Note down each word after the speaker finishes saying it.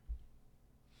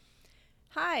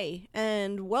Hi,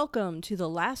 and welcome to the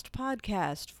last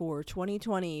podcast for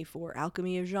 2020 for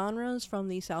Alchemy of Genres from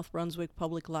the South Brunswick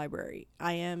Public Library.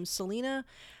 I am Selena.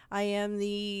 I am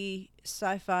the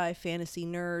sci-fi fantasy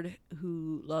nerd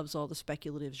who loves all the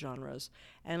speculative genres.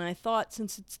 And I thought,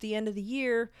 since it's the end of the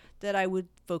year, that I would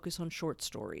focus on short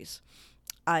stories.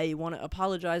 I want to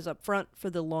apologize up front for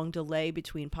the long delay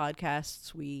between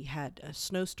podcasts. We had a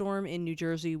snowstorm in New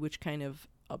Jersey, which kind of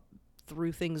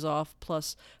threw things off,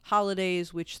 plus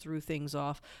holidays, which threw things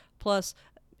off, plus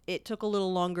it took a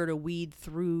little longer to weed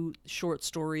through short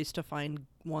stories to find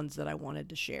ones that I wanted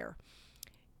to share.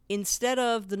 Instead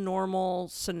of the normal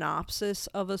synopsis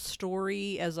of a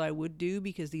story, as I would do,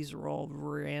 because these are all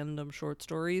random short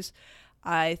stories,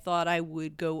 I thought I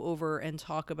would go over and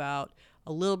talk about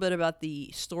a little bit about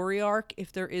the story arc,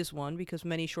 if there is one, because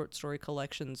many short story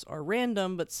collections are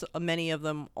random, but many of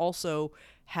them also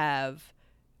have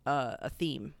a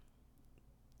theme,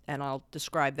 and I'll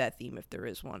describe that theme if there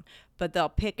is one. But they'll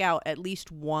pick out at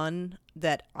least one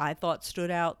that I thought stood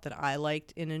out, that I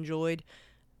liked and enjoyed,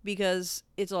 because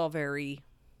it's very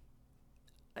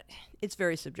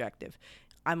subjective.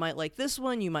 I might like this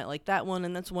one, you might like that one,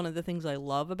 and that's one of the things I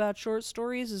love about short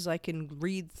stories is I can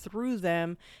read through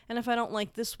them, and if I don't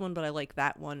like this one but I like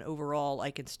that one overall, I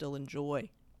can still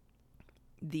enjoy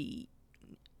the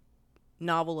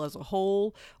novel as a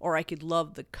whole, or I could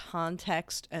love the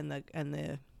context and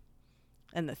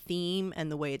the theme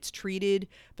and the way it's treated,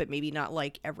 but maybe not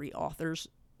like every author's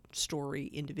story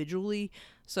individually.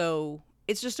 So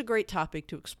it's just a great topic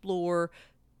to explore.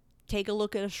 Take a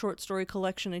look at a short story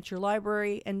collection at your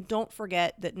library, and don't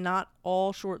forget that not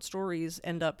all short stories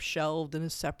end up shelved in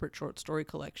a separate short story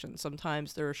collection.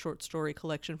 Sometimes they're a short story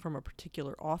collection from a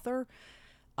particular author.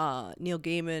 Neil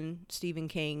Gaiman, Stephen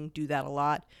King do that a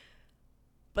lot.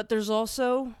 But there's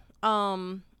also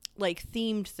like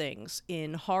themed things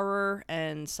in horror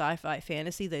and sci-fi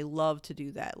fantasy. They love to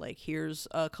do that. Like, here's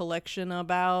a collection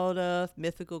about a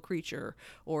mythical creature,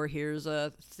 or here's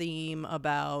a theme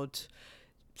about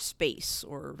space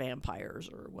or vampires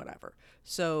or whatever.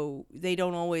 So they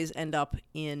don't always end up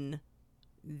in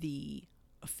the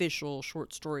official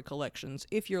short story collections,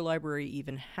 if your library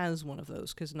even has one of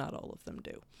those, because not all of them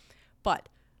do. But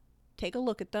take a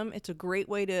look at them. It's a great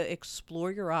way to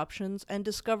explore your options and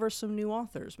discover some new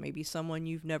authors. Maybe someone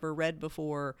you've never read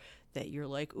before that you're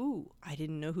like, ooh, I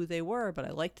didn't know who they were, but I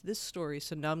liked this story,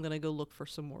 so now I'm going to go look for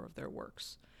some more of their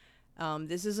works.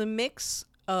 This is a mix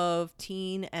of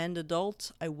teen and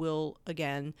adult. I will,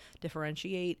 again,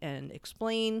 differentiate and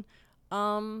explain.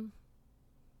 And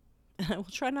I will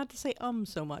try not to say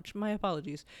so much. My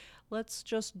apologies. Let's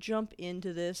just jump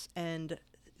into this and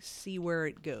see where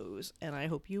it goes, and I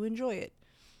hope you enjoy it.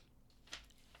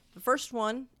 The first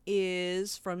one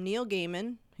is from Neil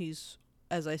Gaiman. He's,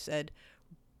 as I said,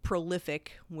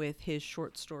 prolific with his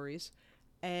short stories,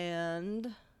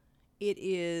 and it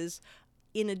is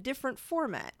in a different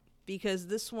format, because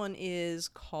this one is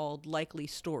called Likely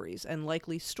Stories, and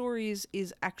Likely Stories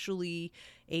is actually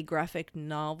a graphic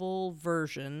novel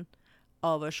version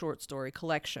of a short story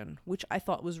collection, which I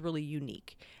thought was really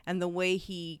unique. And the way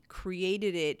he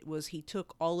created it was he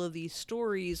took all of these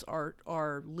stories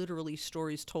are literally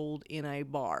stories told in a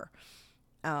bar.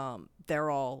 They're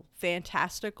all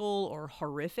fantastical or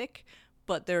horrific,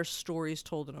 but they're stories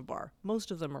told in a bar.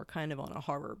 Most of them are kind of on a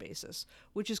horror basis,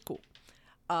 which is cool.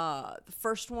 The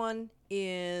first one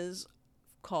is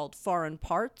called Foreign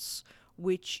Parts,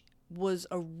 which was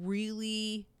a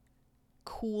really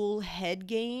cool head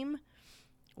game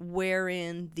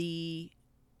wherein the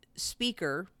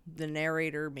speaker, the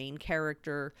narrator, main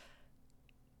character,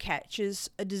 catches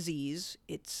a disease.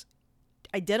 It's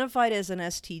identified as an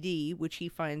STD, which he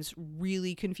finds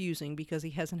really confusing because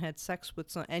he hasn't had sex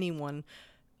with anyone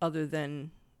other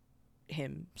than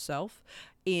himself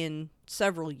in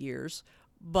several years.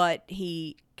 But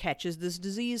he catches this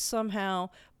disease somehow,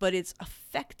 but it's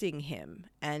affecting him,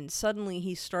 and suddenly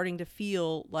he's starting to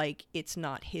feel like it's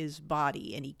not his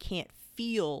body, and he can't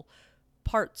feel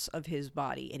parts of his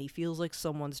body, and he feels like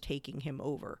someone's taking him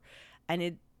over. And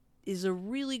it is a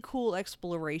really cool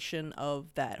exploration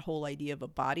of that whole idea of a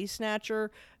body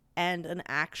snatcher and an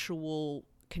actual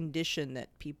condition that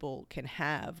people can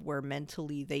have where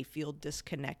mentally they feel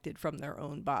disconnected from their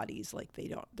own bodies, like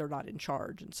they're not in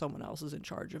charge and someone else is in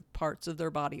charge of parts of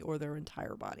their body or their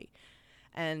entire body.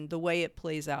 And the way it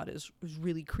plays out is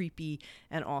really creepy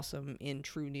and awesome in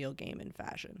true Neil Gaiman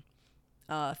fashion.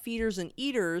 Feeders and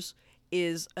Eaters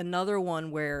is another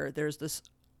one where there's this,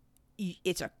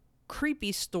 it's a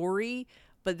creepy story,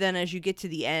 but then as you get to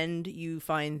the end, you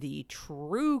find the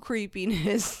true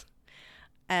creepiness,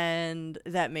 and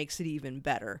that makes it even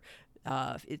better.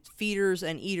 It's feeders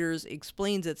and eaters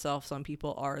explains itself. Some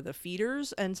people are the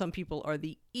feeders and some people are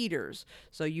the eaters.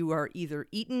 So you are either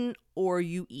eaten or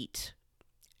you eat.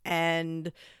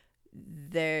 And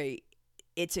they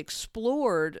it's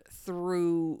explored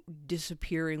through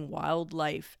disappearing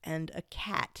wildlife and a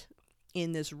cat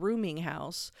in this rooming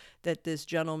house that this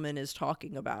gentleman is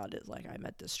talking about. It's like, I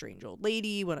met this strange old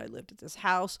lady when I lived at this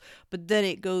house, but then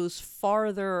it goes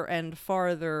farther and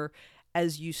farther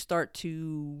as you start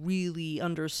to really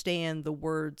understand the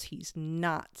words he's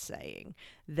not saying,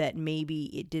 that maybe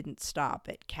it didn't stop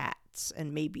at cats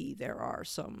and maybe there are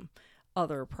some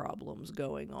other problems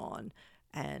going on.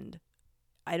 And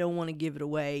I don't want to give it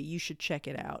away. You should check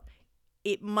it out.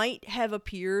 It might have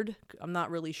appeared. I'm not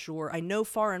really sure. I know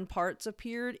Foreign Parts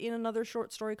appeared in another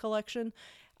short story collection.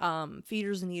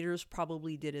 Feeders and Eaters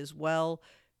probably did as well.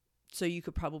 So you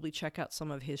could probably check out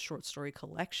some of his short story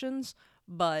collections.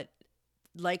 But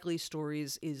Likely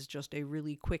Stories is just a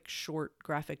really quick, short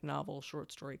graphic novel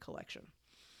short story collection.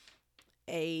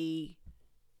 A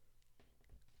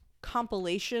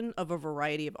compilation of a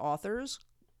variety of authors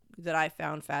that I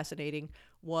found fascinating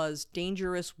was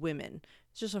Dangerous Women.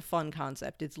 It's just a fun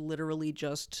concept. It's literally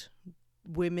just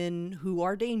women who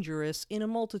are dangerous in a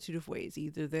multitude of ways.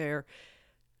 Either they're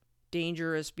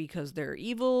dangerous because they're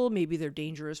evil, maybe they're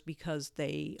dangerous because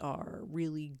they are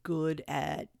really good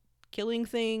at killing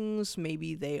things,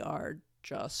 maybe they are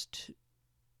just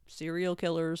serial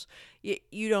killers.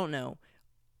 You don't know.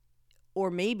 Or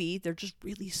maybe they're just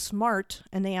really smart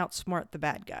and they outsmart the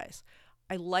bad guys.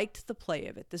 I liked the play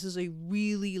of it. This is a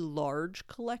really large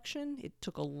collection. It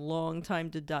took a long time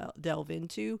to delve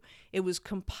into. It was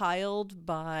compiled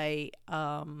by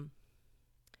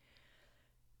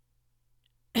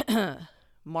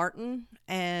Martin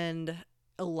and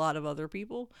a lot of other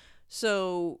people.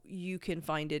 So you can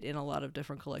find it in a lot of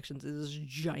different collections. It is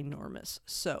ginormous.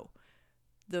 So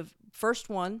the first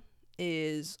one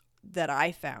is that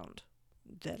I found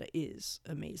that is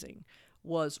amazing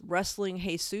was Wrestling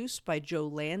Jesus by Joe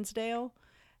Lansdale.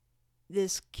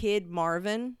 This kid,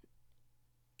 Marvin,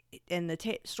 and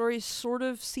the story sort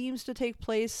of seems to take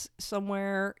place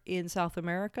somewhere in South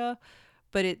America,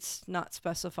 but it's not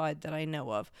specified that I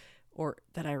know of, or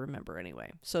that I remember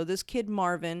anyway. So this kid,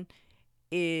 Marvin,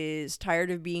 is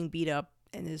tired of being beat up,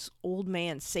 and this old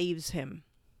man saves him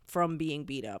from being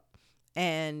beat up.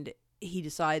 And he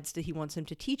decides that he wants him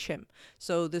to teach him.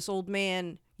 So this old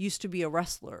man used to be a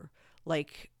wrestler,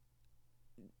 like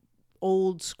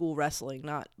old school wrestling,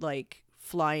 not like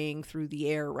flying through the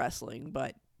air wrestling,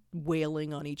 but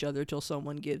wailing on each other till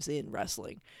someone gives in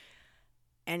wrestling.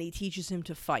 And he teaches him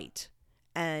to fight.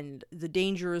 And the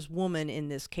dangerous woman in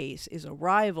this case is a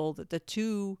rival that the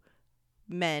two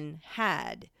men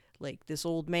had, like this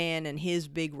old man and his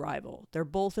big rival. They're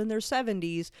both in their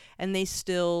 70s and they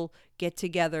still get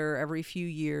together every few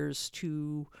years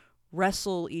to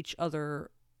wrestle each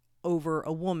other over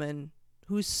a woman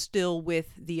who's still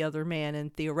with the other man,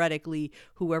 and theoretically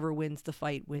whoever wins the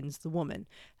fight wins the woman.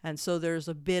 And so there's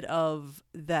a bit of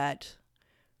that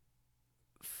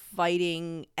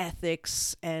fighting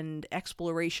ethics and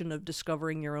exploration of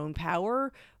discovering your own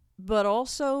power, but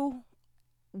also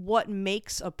what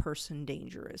makes a person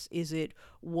dangerous. Is it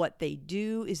what they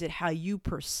do? Is it how you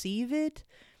perceive it?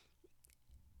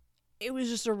 It was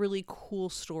just a really cool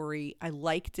story. I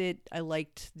liked it. I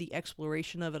liked the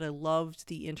exploration of it. I loved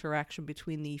the interaction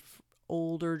between the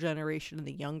older generation and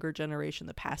the younger generation,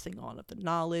 the passing on of the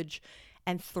knowledge.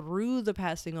 And through the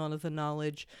passing on of the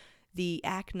knowledge, the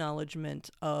acknowledgement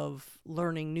of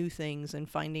learning new things and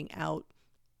finding out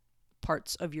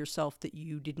parts of yourself that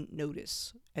you didn't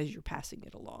notice as you're passing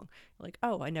it along. Like,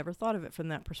 oh, I never thought of it from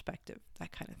that perspective,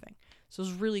 that kind of thing. So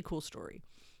it's a really cool story.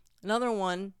 Another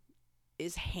one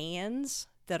is Hands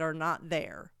That Are Not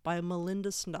There by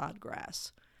Melinda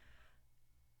Snodgrass.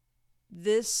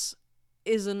 This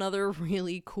is another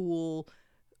really cool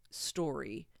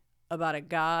story about a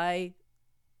guy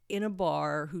in a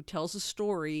bar who tells a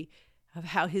story of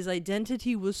how his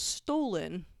identity was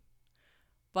stolen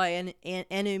by an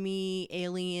enemy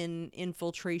alien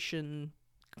infiltration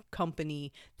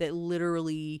company that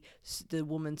literally the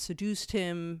woman seduced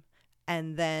him,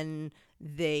 and then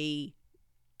they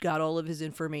got all of his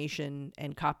information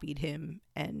and copied him,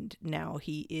 and now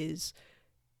he is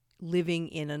living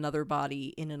in another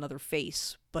body, in another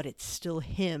face, but it's still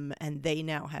him, and they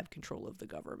now have control of the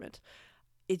government.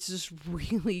 It's just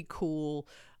really cool.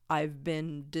 I've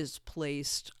been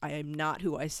displaced. I am not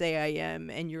who I say I am.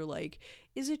 And you're like,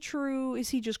 is it true? Is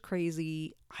he just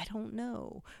crazy? I don't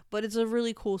know. But it's a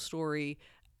really cool story.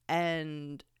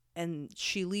 And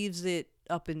she leaves it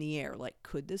up in the air. Like,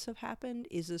 could this have happened?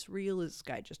 Is this real? Is this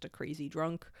guy just a crazy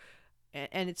drunk?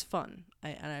 and it's fun.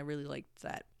 And I really liked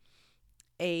that.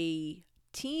 A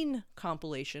teen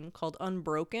compilation called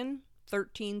Unbroken,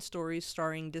 13 stories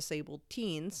starring disabled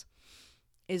teens,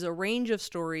 is a range of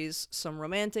stories, some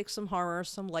romantic, some horror,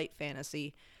 some light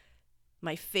fantasy.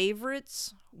 My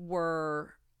favorites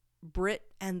were Brit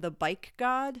and the Bike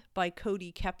God by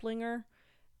Cody Keplinger.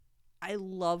 I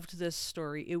loved this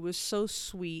story. It was so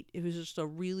sweet. It was just a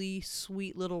really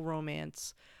sweet little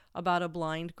romance about a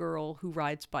blind girl who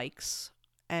rides bikes.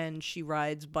 And she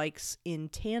rides bikes in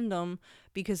tandem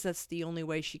because that's the only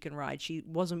way she can ride. She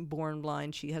wasn't born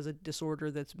blind. She has a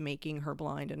disorder that's making her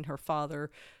blind. And her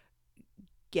father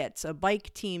gets a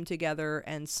bike team together,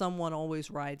 and someone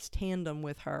always rides tandem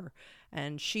with her.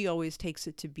 And she always takes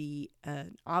it to be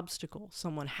an obstacle.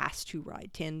 Someone has to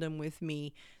ride tandem with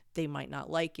me. They might not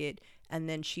like it. And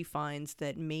then she finds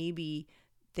that maybe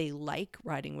they like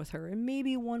riding with her, and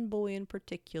maybe one boy in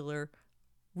particular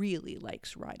really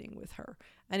likes riding with her.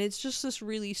 And it's just this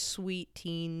really sweet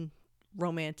teen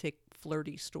romantic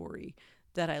flirty story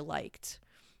that I liked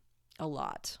a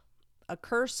lot. A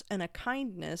Curse and a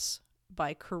Kindness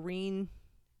by Corrine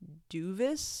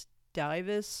Duvis.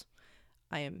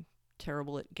 I am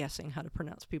terrible at guessing how to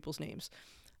pronounce people's names.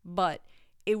 But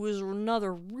it was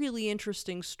another really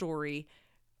interesting story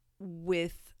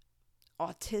with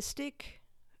autistic,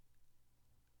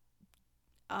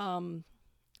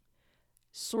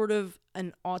 sort of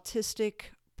an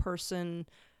autistic person,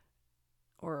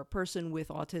 or a person with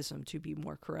autism to be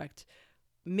more correct,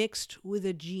 mixed with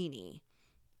a genie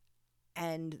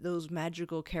and those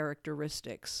magical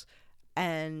characteristics.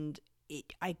 And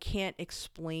I can't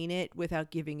explain it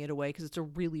without giving it away because it's a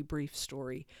really brief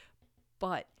story.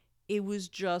 But it was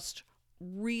just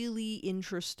really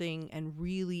interesting and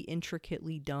really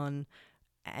intricately done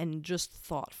and just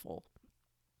thoughtful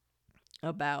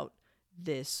about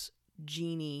this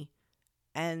genie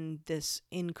and this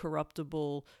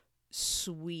incorruptible,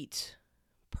 sweet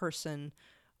person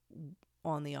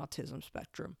on the autism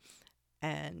spectrum.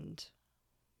 And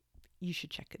you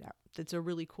should check it out. It's a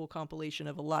really cool compilation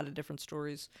of a lot of different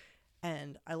stories,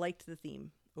 and I liked the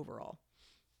theme overall.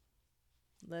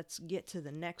 Let's get to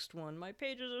the next one. My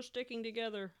pages are sticking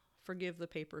together. Forgive the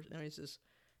paper noises.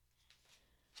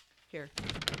 Here.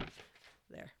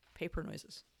 There. Paper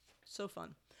noises. So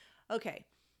fun. Okay.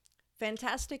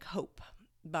 Fantastic Hope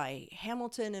by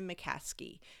Hamilton and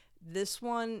McCaskey. This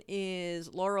one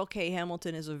is Laurel K.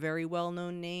 Hamilton is a very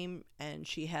well-known name, and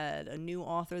she had a new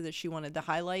author that she wanted to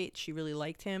highlight. She really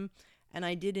liked him, and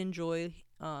I did enjoy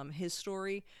his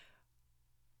story,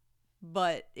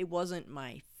 but it wasn't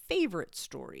my favorite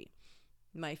story.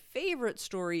 My favorite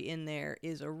story in there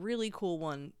is a really cool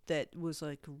one that was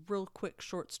like a real quick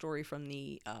short story from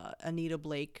the Anita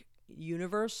Blake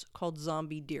universe called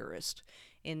Zombie Dearest.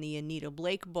 In the Anita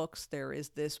Blake books, there is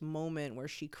this moment where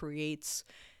she creates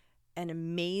an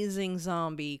amazing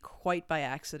zombie quite by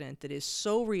accident that is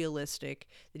so realistic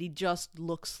that he just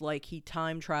looks like he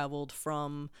time traveled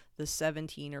from the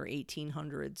 17 or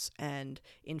 1800s, and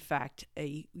in fact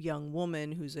a young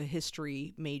woman who's a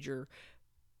history major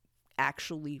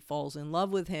actually falls in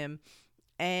love with him,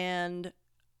 and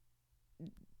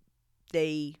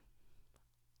they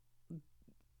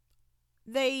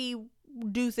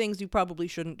do things you probably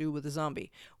shouldn't do with a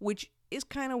zombie, which is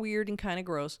kind of weird and kind of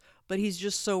gross, but he's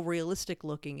just so realistic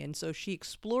looking. And so she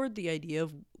explored the idea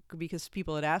of, because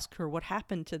people had asked her what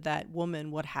happened to that woman,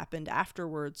 what happened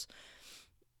afterwards.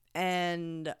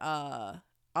 And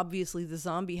obviously the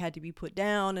zombie had to be put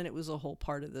down, and it was a whole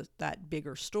part of that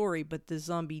bigger story. But the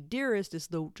Zombie Dearest is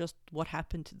just what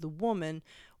happened to the woman,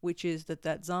 which is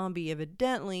that zombie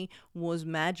evidently was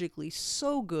magically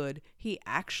so good, he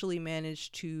actually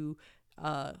managed to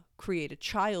create a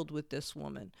child with this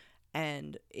woman.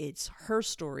 And it's her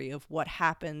story of what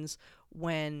happens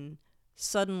when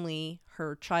suddenly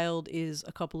her child is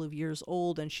a couple of years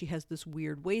old and she has this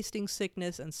weird wasting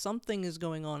sickness and something is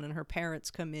going on, and her parents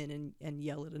come in and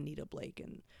yell at Anita Blake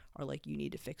and are like, you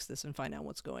need to fix this and find out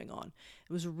what's going on.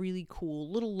 It was really cool.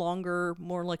 A little longer,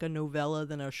 more like a novella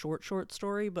than a short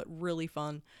story, but really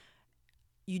fun.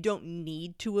 You don't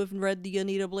need to have read the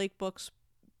Anita Blake books.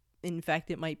 In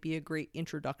fact, it might be a great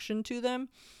introduction to them,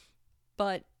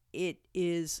 but it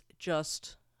is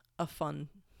just a fun,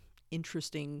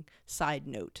 interesting side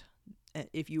note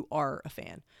if you are a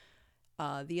fan.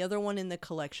 The other one in the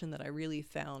collection that I really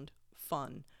found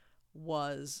fun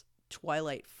was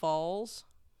Twilight Falls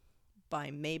by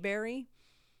Mayberry.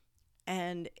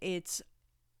 And it's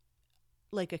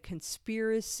like a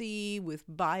conspiracy with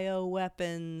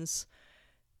bioweapons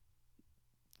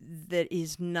that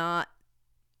is not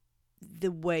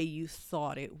the way you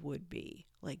thought it would be.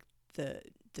 Like, the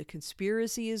The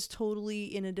conspiracy is totally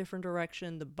in a different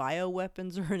direction. The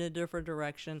bioweapons are in a different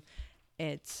direction.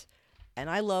 And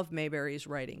I love Mayberry's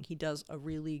writing. He does a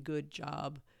really good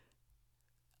job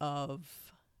of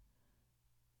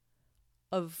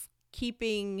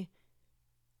keeping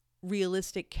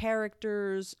realistic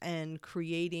characters and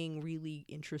creating really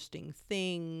interesting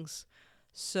things.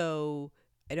 So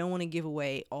I don't want to give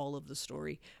away all of the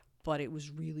story, but it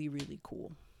was really, really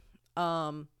cool.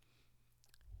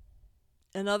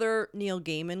 Another Neil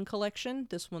Gaiman collection.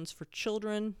 This one's for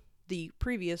children. The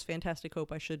previous Fantastic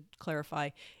Hope, I should clarify,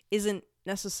 isn't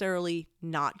necessarily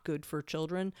not good for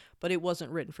children, but it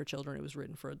wasn't written for children. It was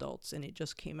written for adults, and it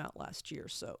just came out last year,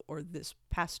 or this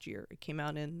past year. It came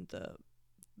out in the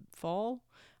fall,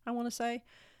 I want to say.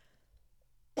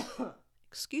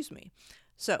 Excuse me.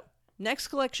 So, next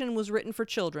collection was written for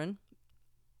children,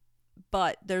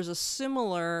 but there's a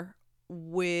similar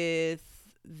with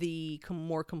the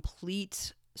more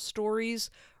complete stories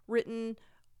written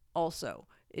also.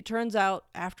 It turns out,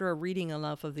 after reading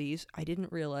enough of these, I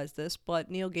didn't realize this, but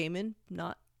Neil Gaiman,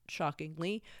 not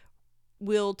shockingly,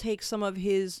 will take some of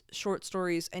his short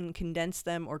stories and condense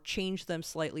them or change them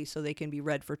slightly so they can be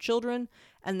read for children,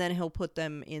 and then he'll put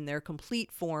them in their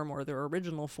complete form or their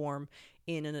original form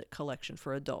in a collection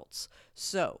for adults.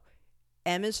 So,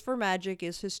 M is for Magic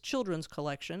is his children's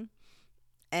collection,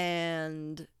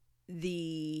 and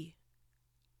the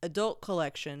adult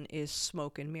collection is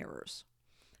Smoke and Mirrors.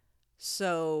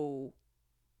 So,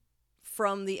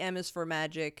 from the M is for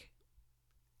Magic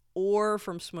or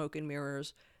from Smoke and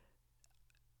Mirrors,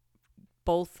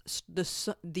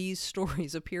 these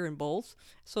stories appear in both,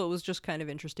 so it was just kind of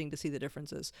interesting to see the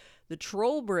differences. The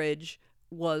Troll Bridge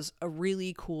was a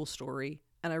really cool story,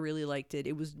 and I really liked it.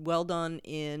 It was well done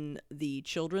in the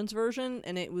children's version,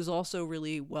 and it was also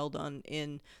really well done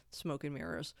in Smoke and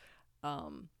Mirrors.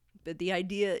 But the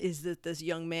idea is that this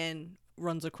young man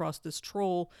runs across this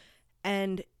troll,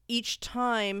 and each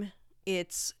time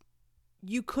it's,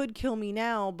 you could kill me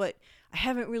now, but I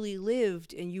haven't really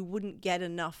lived, and you wouldn't get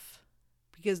enough,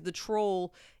 because the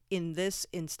troll in this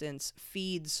instance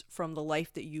feeds from the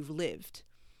life that you've lived.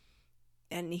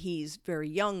 And he's very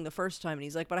young the first time, and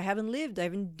he's like, but I haven't lived, I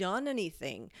haven't done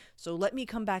anything, so let me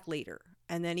come back later.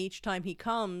 And then each time he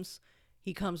comes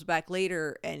back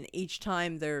later, and each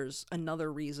time there's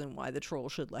another reason why the troll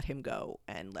should let him go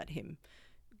and let him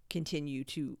continue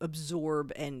to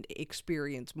absorb and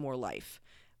experience more life.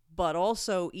 But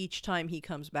also, each time he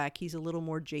comes back, he's a little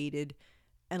more jaded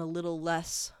and a little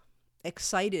less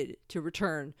excited to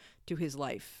return to his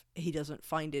life. He doesn't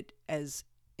find it as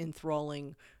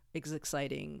enthralling, as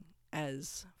exciting,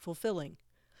 as fulfilling.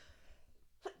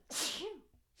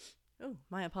 Oh,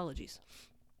 my apologies.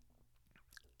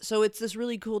 So it's this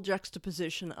really cool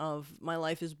juxtaposition of my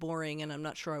life is boring and I'm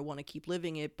not sure I want to keep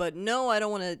living it, but no, I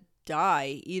don't want to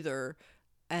die either.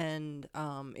 And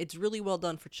it's really well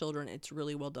done for children. It's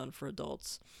really well done for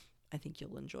adults. I think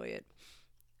you'll enjoy it.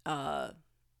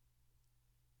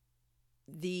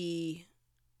 The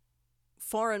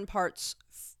Foreign Parts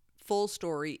full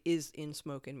story is in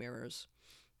Smoke and Mirrors.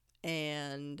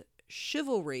 And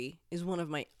Chivalry is one of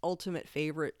my ultimate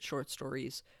favorite short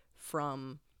stories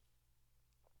from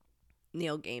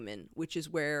Neil Gaiman, which is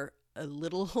where a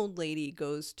little old lady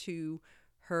goes to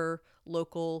her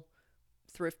local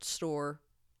thrift store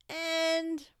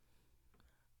and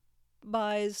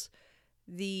buys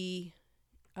the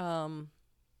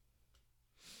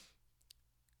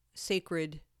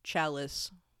sacred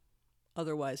chalice,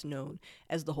 otherwise known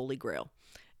as the Holy Grail.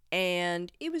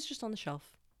 And it was just on the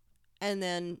shelf. And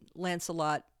then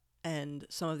Lancelot and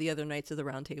some of the other Knights of the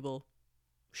Round Table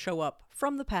show up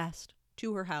from the past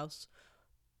to her house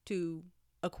to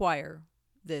acquire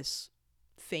this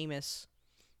famous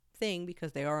thing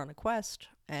because they are on a quest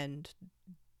and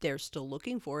they're still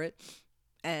looking for it.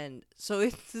 And so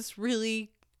it's this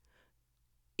really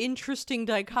interesting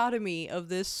dichotomy of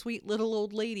this sweet little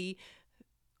old lady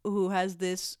who has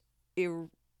this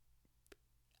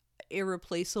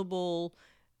irreplaceable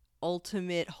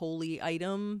ultimate holy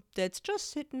item that's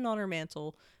just sitting on her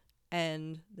mantle,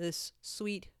 and this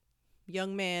sweet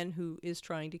young man who is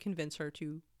trying to convince her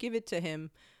to give it to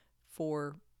him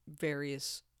for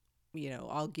various,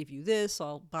 I'll give you this,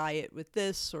 I'll buy it with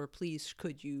this, or please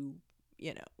could you,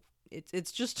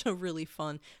 it's just a really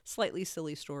fun, slightly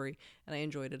silly story, and I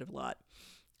enjoyed it a lot.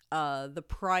 The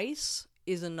Price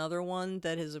is another one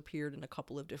that has appeared in a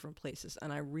couple of different places,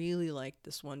 and I really like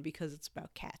this one because it's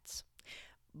about cats.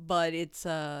 But it's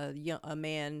a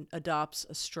man adopts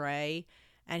a stray,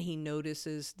 and he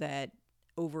notices that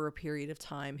over a period of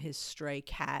time, his stray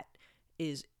cat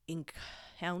is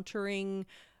encountering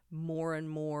more and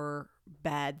more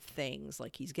bad things.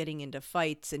 Like he's getting into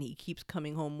fights and he keeps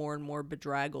coming home more and more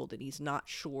bedraggled and he's not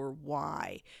sure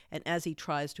why. And as he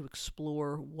tries to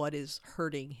explore what is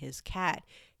hurting his cat,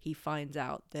 he finds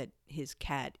out that his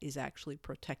cat is actually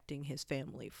protecting his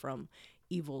family from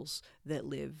evils that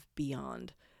live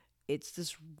beyond. It's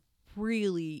this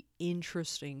really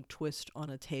interesting twist on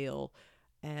a tale,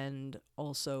 and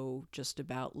also just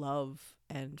about love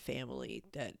and family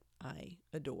that I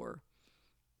adore.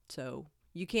 So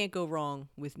you can't go wrong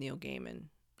with Neil Gaiman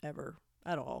ever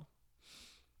at all.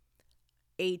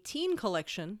 A teen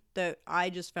collection that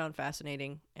I just found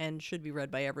fascinating and should be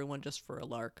read by everyone just for a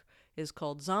lark is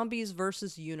called Zombies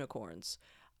versus Unicorns.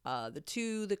 The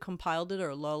two that compiled it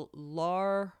are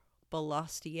Lar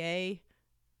Balastier,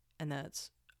 and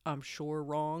that's, I'm sure,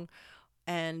 wrong,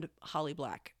 and Holly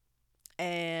Black.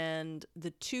 And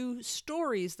the two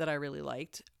stories that I really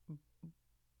liked,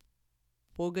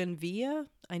 Bougainvillea,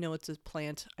 I know it's a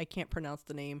plant, I can't pronounce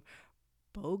the name,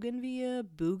 Bougainvillea,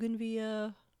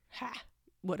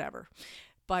 whatever,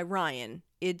 by Ryan.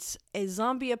 It's a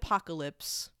zombie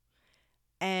apocalypse,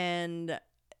 and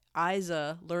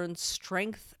Isa learns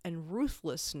strength and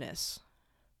ruthlessness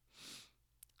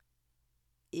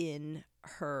in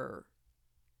her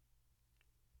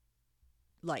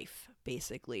life,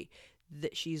 basically.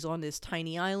 That she's on this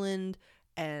tiny island,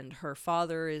 and her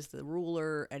father is the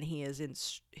ruler, and he has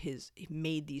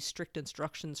made these strict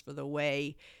instructions for the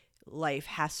way life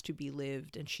has to be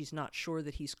lived, and she's not sure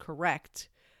that he's correct.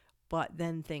 But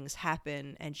then things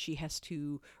happen, and she has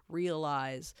to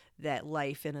realize that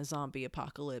life in a zombie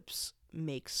apocalypse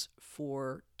makes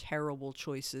for terrible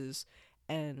choices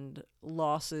and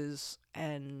losses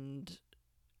and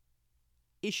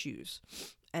issues.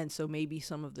 And so maybe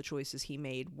some of the choices he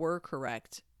made were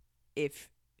correct if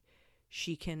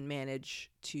she can manage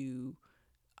to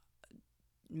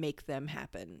make them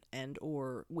happen and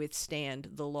or withstand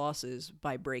the losses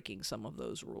by breaking some of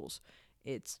those rules.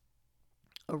 It's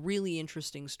a really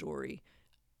interesting story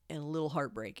and a little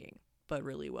heartbreaking, but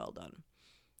really well done.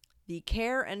 The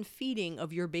Care and Feeding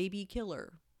of Your Baby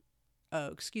Killer.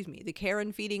 The Care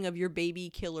and Feeding of Your Baby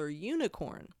Killer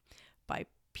Unicorn by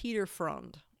Peter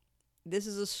Frond. This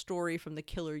is a story from the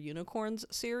Killer Unicorns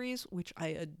series, which I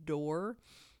adore,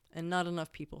 and not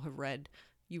enough people have read.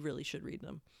 You really should read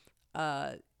them.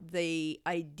 The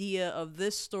idea of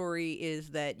this story is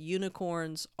that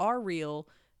unicorns are real.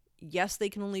 Yes, they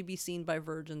can only be seen by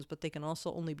virgins, but they can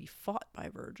also only be fought by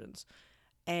virgins.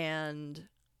 And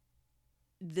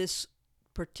this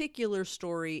particular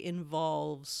story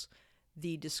involves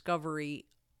the discovery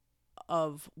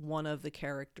of one of the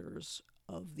characters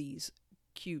of these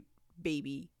cute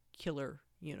baby killer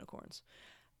unicorns.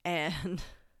 And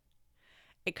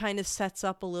it kind of sets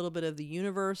up a little bit of the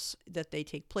universe that they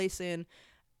take place in,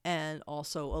 and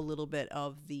also a little bit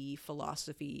of the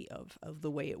philosophy of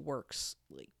the way it works,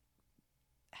 like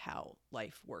how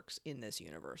life works in this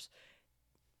universe.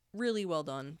 Really well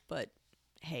done, but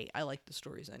hey, I like the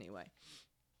stories anyway.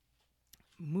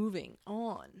 Moving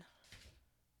on.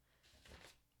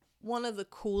 One of the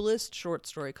coolest short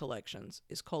story collections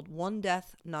is called One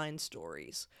Death, 9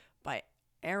 Stories by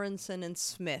Aronson and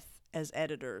Smith as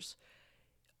editors.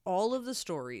 All of the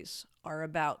stories are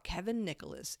about Kevin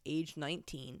Nicholas, age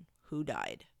 19, who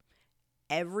died.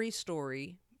 Every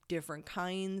story, different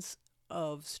kinds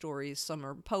of stories. Some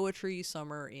are poetry,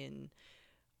 some are in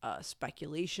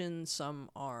speculation, some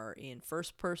are in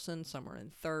first person, some are in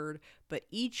third. But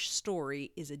each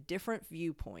story is a different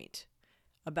viewpoint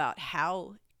about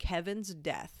how Kevin's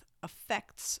death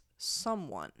affects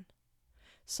someone.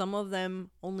 Some of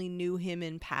them only knew him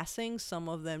in passing, some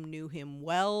of them knew him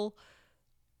well,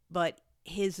 but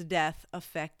his death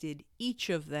affected each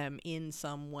of them in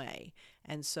some way.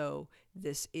 And so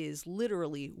this is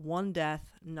literally one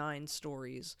death, 9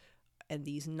 stories, and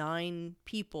these 9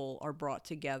 people are brought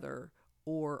together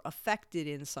or affected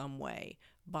in some way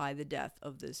by the death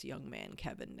of this young man,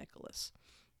 Kevin Nicholas.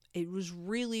 It was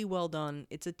really well done.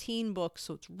 It's a teen book,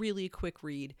 so it's really a quick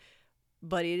read,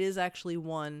 but it is actually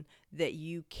one that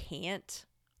you can't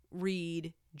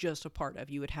read just a part of.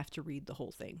 You would have to read the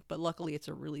whole thing, but luckily it's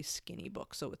a really skinny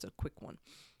book, so it's a quick one.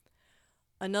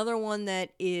 Another one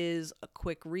that is a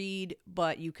quick read,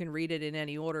 but you can read it in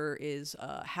any order, is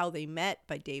How They Met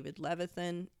by David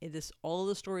Levithan. All of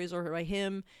the stories are by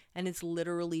him, and it's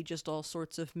literally just all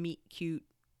sorts of meet cute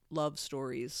love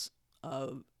stories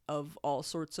of all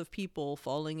sorts of people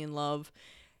falling in love.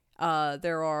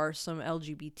 There are some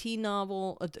LGBT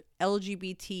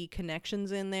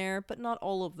connections in there, but not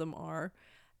all of them are.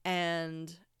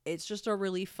 And it's just a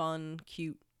really fun,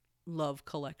 cute love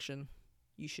collection.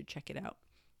 You should check it out.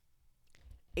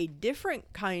 A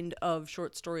different kind of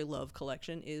short story love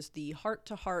collection is the Heart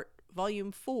to Heart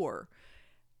Volume 4.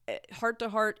 Heart to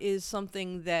Heart is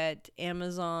something that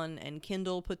Amazon and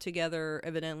Kindle put together,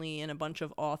 evidently, in a bunch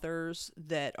of authors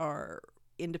that are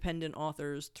independent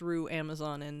authors through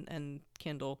Amazon and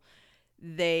Kindle.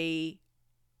 They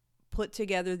put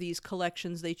together these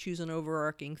collections. They choose an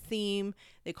overarching theme.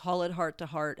 They call it Heart to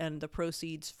Heart, and the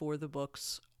proceeds for the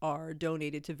books are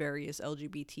donated to various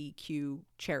LGBTQ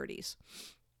charities.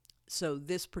 So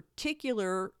this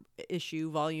particular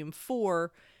issue, Volume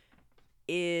 4,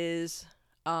 is,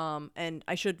 and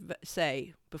I should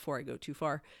say, before I go too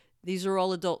far, these are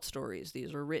all adult stories.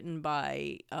 These are written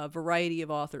by a variety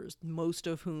of authors, most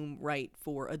of whom write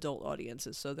for adult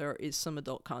audiences. So there is some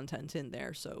adult content in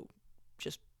there, so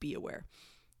just be aware.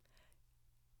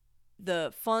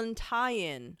 The fun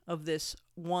tie-in of this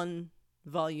one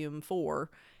Volume 4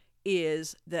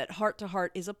 is that Heart to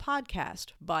Heart is a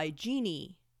podcast by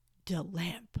Jeannie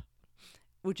DeLamp,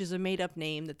 which is a made-up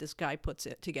name that this guy puts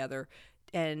it together.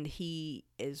 And he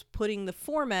is putting the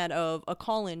format of a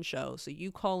call-in show. So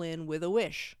you call in with a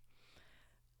wish.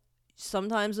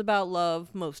 Sometimes about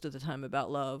love, most of the time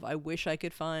about love. I wish I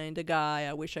could find a guy.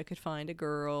 I wish I could find a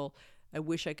girl. I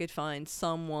wish I could find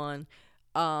someone.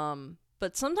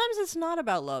 But sometimes it's not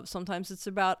about love. Sometimes it's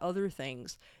about other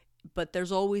things. But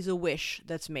there's always a wish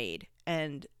that's made.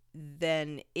 And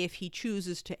then if he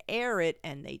chooses to air it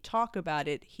and they talk about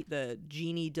it, the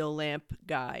Jeannie DeLamp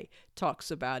guy talks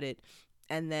about it.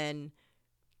 And then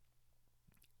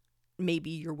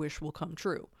maybe your wish will come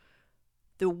true.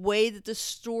 The way that the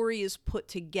story is put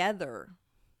together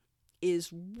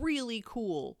is really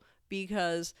cool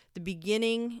because the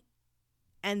beginning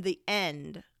and the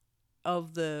end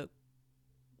of the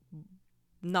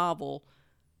novel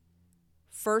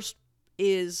first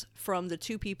is from the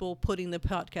two people putting the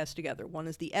podcast together. One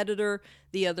is the editor,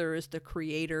 the other is the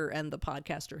creator and the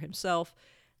podcaster himself.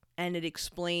 And it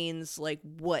explains like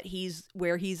where he's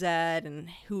at and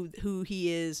who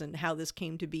he is and how this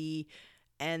came to be.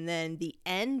 And then the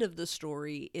end of the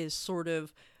story is sort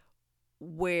of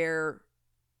where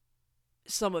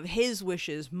some of his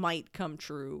wishes might come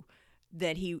true,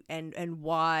 that he and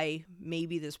why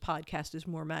maybe this podcast is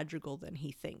more magical than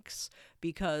he thinks,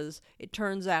 because it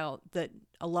turns out that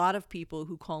a lot of people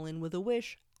who call in with a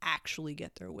wish actually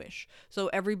get their wish. So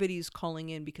everybody's calling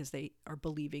in because they are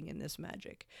believing in this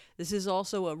magic. This is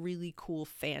also a really cool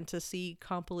fantasy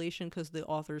compilation because the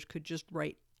authors could just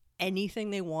write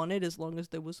anything they wanted as long as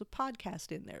there was a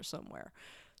podcast in there somewhere.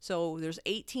 So there's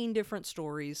 18 different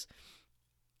stories.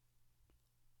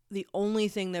 The only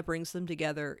thing that brings them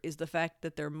together is the fact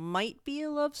that there might be a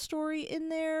love story in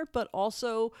there, but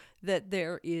also that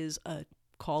there is a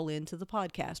call in to the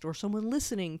podcast or someone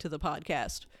listening to the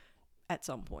podcast at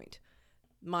some point.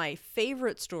 My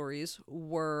favorite stories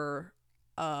were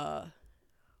a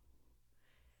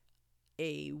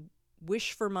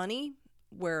Wish for Money,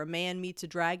 where a man meets a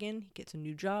dragon, he gets a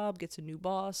new job, gets a new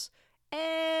boss,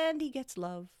 and he gets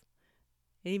love.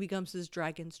 And he becomes his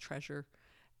dragon's treasure.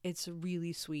 It's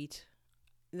really sweet.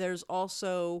 There's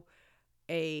also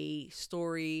a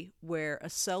story where a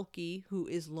Selkie who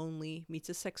is lonely meets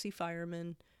a sexy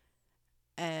fireman.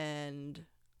 And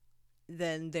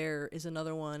then there is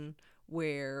another one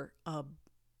where a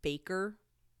baker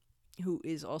who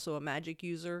is also a magic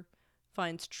user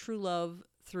finds true love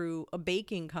through a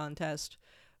baking contest,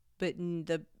 but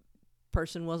the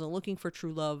person wasn't looking for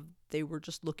true love. They were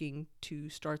just looking to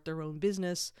start their own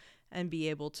business and be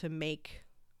able to make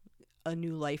a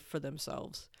new life for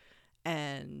themselves.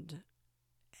 And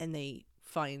they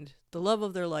find the love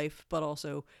of their life, but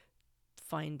also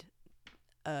find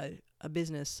a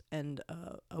business and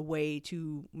a way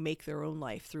to make their own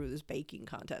life through this baking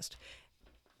contest.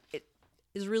 It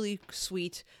is really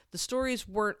sweet. The stories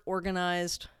weren't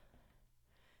organized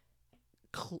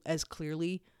as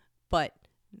clearly, but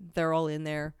they're all in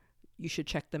there. You should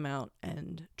check them out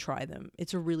and try them.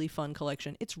 It's a really fun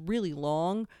collection. It's really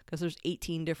long because there's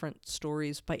 18 different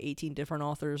stories by 18 different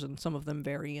authors, and some of them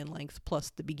vary in length, plus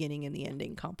the beginning and the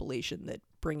ending compilation that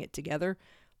bring it together.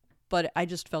 But I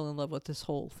just fell in love with this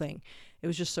whole thing. It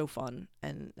was just so fun,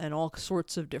 and all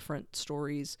sorts of different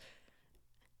stories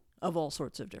of all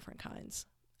sorts of different kinds.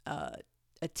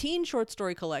 A teen short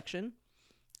story collection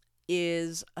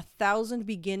is 1,000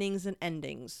 Beginnings and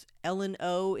Endings. Ellen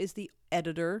O is the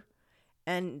editor,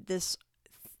 and this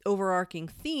overarching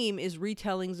theme is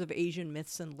retellings of Asian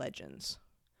myths and legends.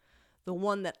 The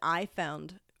one that I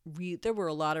found, there were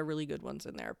a lot of really good ones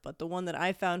in there, but the one that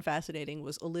I found fascinating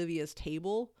was Olivia's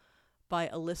Table by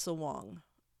Alyssa Wong.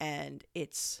 And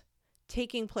it's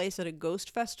taking place at a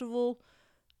ghost festival,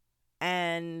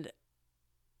 and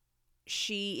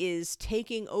she is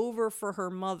taking over for her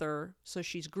mother, so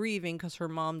she's grieving because her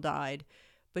mom died,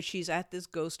 but she's at this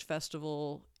ghost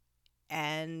festival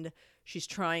and she's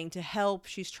trying to help.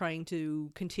 She's trying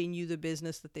to continue the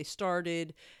business that they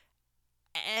started.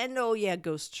 And oh, yeah,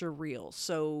 ghosts are real.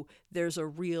 So there's a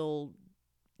real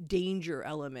danger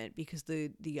element because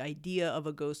the idea of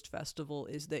a ghost festival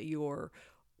is that you're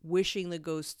wishing the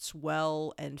ghosts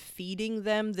well and feeding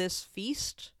them this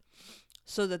feast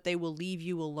so that they will leave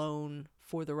you alone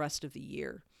for the rest of the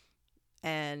year.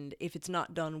 And if it's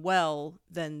not done well,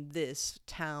 then this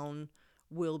town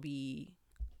will be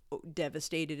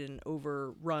devastated and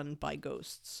overrun by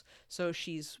ghosts. So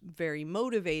she's very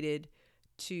motivated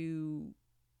to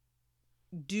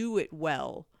do it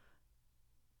well,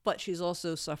 but she's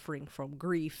also suffering from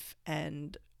grief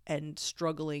and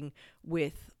struggling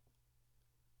with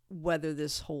whether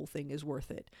this whole thing is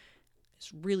worth it.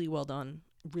 It's really well done,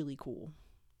 really cool.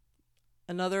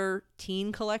 Another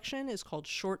teen collection is called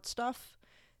Short Stuff.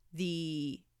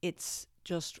 It's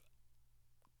just,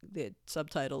 the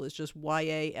subtitle is just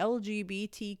YA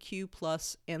LGBTQ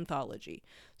plus anthology.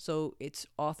 So it's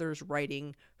authors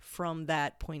writing from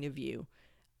that point of view.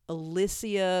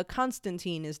 Alicia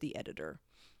Constantine is the editor.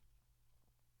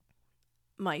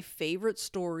 My favorite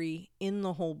story in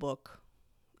the whole book,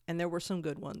 and there were some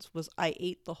good ones, was I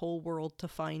Ate the Whole World to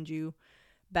Find You.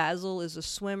 Basil is a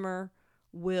swimmer.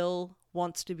 Will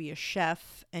wants to be a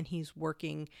chef, and he's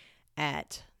working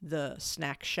at the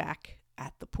snack shack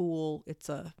at the pool. It's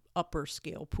a upper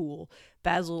scale pool.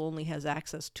 Basil only has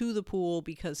access to the pool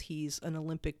because he's an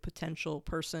Olympic potential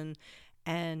person,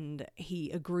 and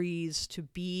he agrees to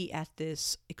be at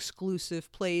this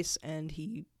exclusive place, and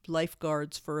he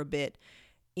lifeguards for a bit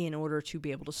in order to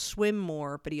be able to swim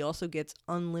more, but he also gets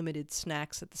unlimited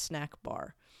snacks at the snack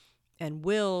bar. And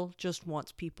Will just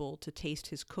wants people to taste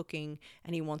his cooking,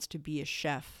 and he wants to be a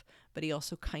chef, but he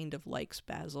also kind of likes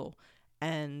Basil.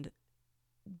 And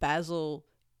Basil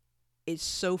is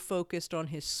so focused on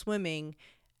his swimming,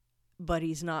 but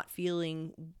he's not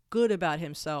feeling good about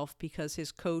himself because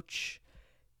his coach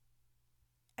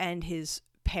and his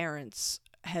parents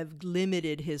have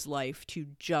limited his life to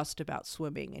just about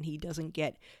swimming, and he doesn't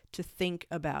get to think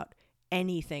about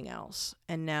anything else.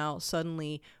 And now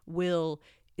suddenly Will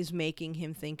is making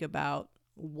him think about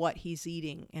what he's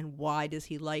eating and why does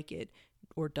he like it,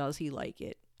 or does he like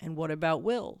it? And what about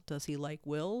Will? Does he like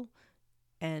Will?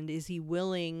 And is he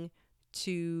willing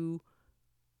to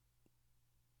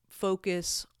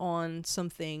focus on some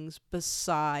things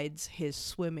besides his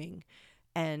swimming?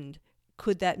 And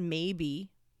could that maybe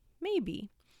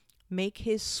make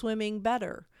his swimming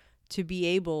better to be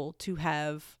able to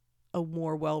have a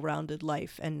more well-rounded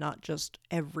life and not just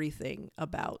everything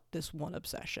about this one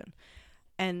obsession?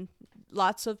 And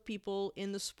lots of people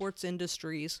in the sports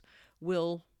industries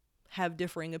will have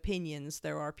differing opinions.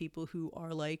 There are people who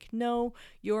are like, no,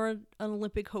 you're an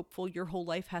Olympic hopeful, your whole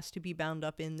life has to be bound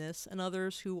up in this. And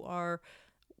others who are,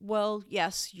 well,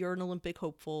 yes, you're an Olympic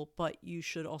hopeful, but you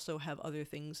should also have other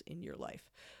things in your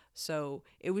life. So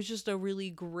it was just a really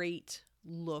great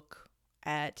look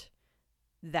at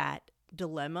that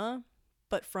dilemma,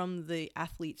 but from the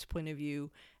athlete's point of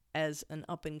view, as an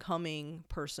up-and-coming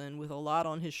person with a lot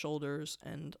on his shoulders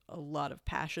and a lot of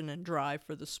passion and drive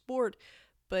for the sport,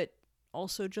 but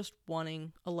also just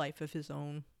wanting a life of his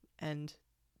own and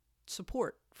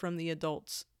support from the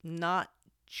adults, not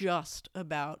just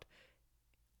about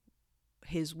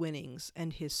his winnings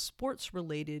and his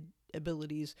sports-related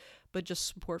abilities, but just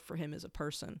support for him as a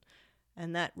person.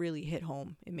 And that really hit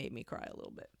home. It made me cry a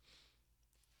little bit.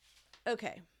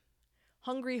 Okay.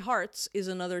 Hungry Hearts is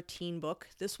another teen book.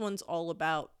 This one's all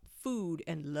about food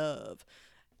and love.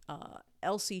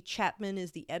 Elsie Chapman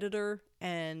is the editor,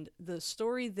 and the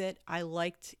story that I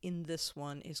liked in this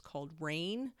one is called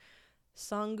Rain,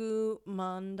 Sangu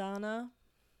Mandana.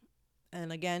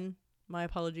 And again, my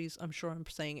apologies, I'm sure I'm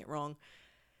saying it wrong.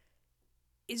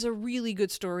 It's a really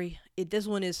good story. This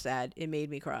one is sad. It made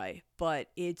me cry. But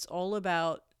it's all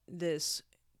about this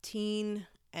teen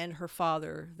and her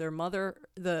father. Their mother,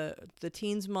 the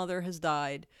teen's mother has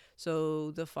died,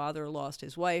 so the father lost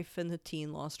his wife and the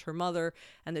teen lost her mother,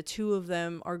 and the two of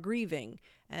them are grieving,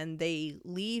 and they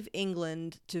leave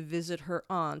England to visit her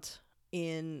aunt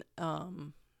in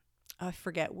I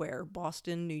forget where,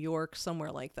 Boston, New York,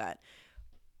 somewhere like that.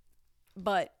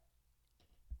 But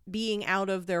being out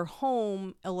of their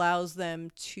home allows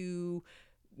them to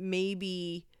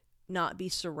maybe not be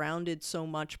surrounded so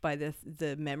much by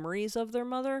the memories of their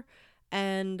mother,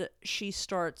 and she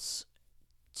starts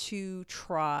to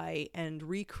try and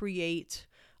recreate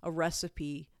a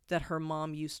recipe that her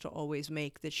mom used to always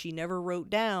make that she never wrote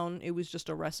down. It was just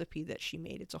a recipe that she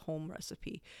made. It's a home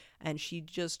recipe. And she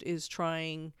just is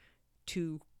trying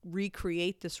to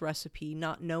recreate this recipe,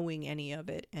 not knowing any of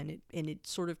it, and it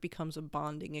sort of becomes a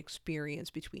bonding experience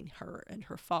between her and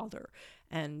her father,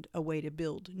 and a way to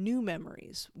build new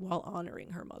memories while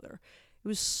honoring her mother. It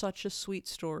was such a sweet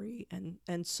story,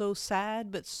 and so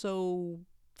sad but so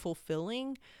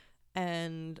fulfilling,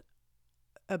 and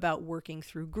about working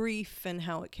through grief and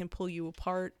how it can pull you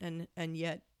apart, and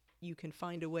yet you can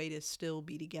find a way to still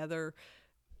be together.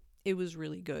 It was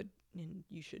really good, and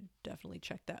you should definitely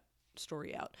check that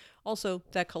story out. Also,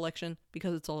 that collection,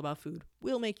 because it's all about food,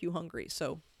 will make you hungry,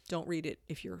 so don't read it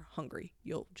if you're hungry.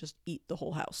 You'll just eat the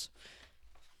whole house.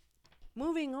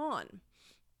 Moving on.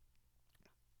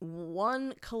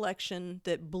 One collection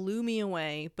that blew me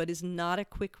away, but is not a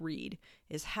quick read,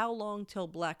 is How Long Till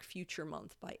Black Future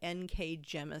Month by N.K.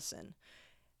 Jemisin.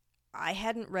 I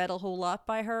hadn't read a whole lot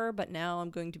by her, but now I'm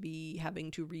going to be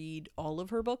having to read all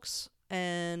of her books,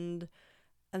 and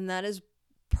that is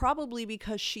probably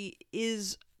because she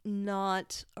is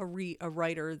not a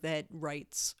writer that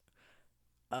writes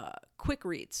quick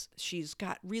reads. She's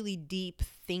got really deep,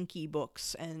 thinky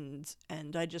books, and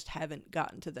I just haven't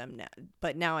gotten to them now.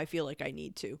 But now I feel like I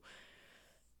need to.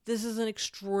 This is an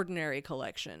extraordinary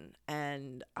collection,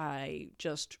 and I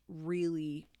just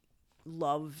really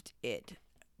loved it.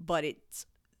 But it's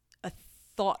a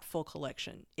thoughtful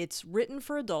collection. It's written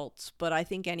for adults, but I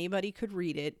think anybody could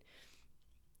read it.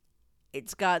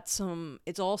 It's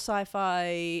all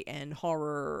sci-fi and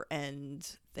horror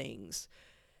and things.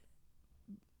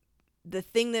 The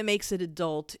thing that makes it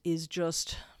adult is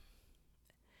just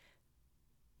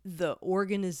the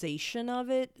organization of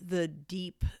it, the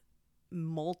deep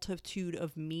multitude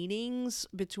of meanings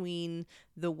between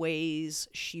the ways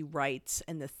she writes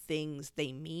and the things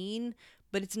they mean.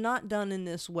 But it's not done in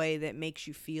this way that makes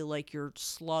you feel like you're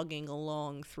slogging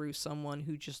along through someone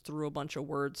who just threw a bunch of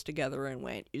words together and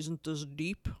went, "Isn't this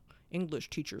deep? English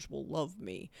teachers will love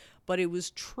me." But it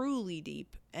was truly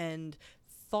deep and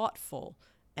thoughtful.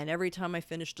 And every time I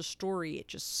finished a story, it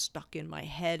just stuck in my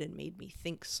head and made me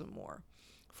think some more.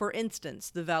 For instance,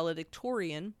 The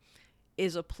Valedictorian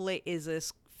is a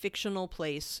fictional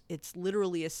place. It's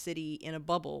literally a city in a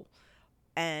bubble.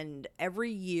 And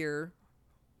every year,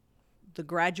 the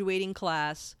graduating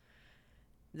class,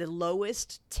 the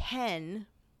lowest 10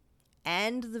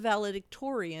 and the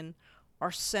valedictorian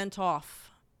are sent off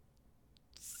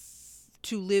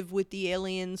to live with the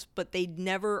aliens, but they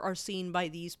never are seen by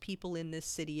these people in this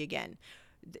city again.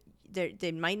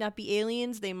 They might not be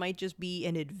aliens, they might just be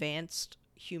an advanced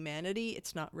humanity.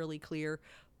 It's not really clear,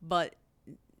 but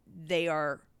they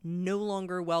are no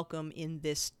longer welcome in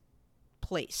this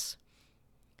place.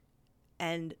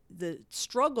 And the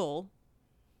struggle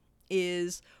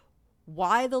is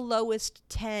why the lowest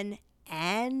 10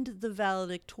 and the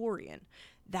valedictorian.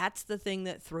 That's the thing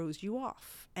that throws you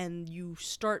off. And you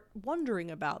start wondering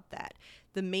about that.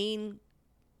 The main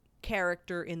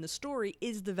character in the story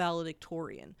is the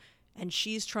valedictorian. And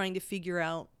she's trying to figure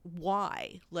out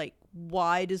why. Like,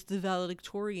 why does the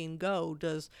valedictorian go?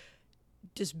 Does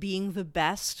being the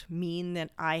best mean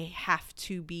that I have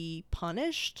to be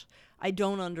punished? I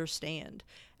don't understand.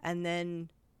 And then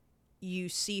you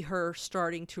see her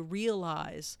starting to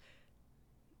realize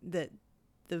that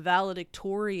the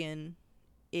valedictorian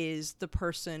is the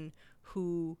person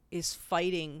who is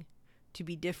fighting to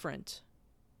be different,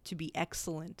 to be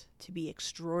excellent, to be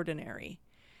extraordinary.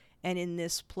 And in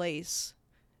this place,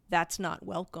 that's not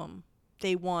welcome.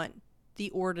 They want the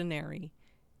ordinary.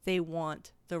 They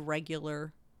want the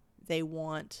regular. They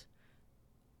want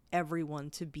everyone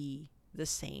to be the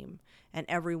same and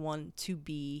everyone to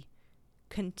be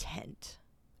content.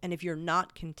 And if you're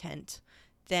not content,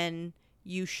 then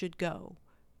you should go.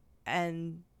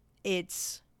 And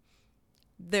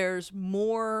there's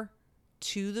more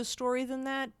to the story than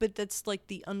that, but that's like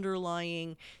the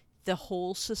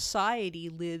whole society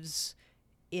lives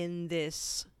in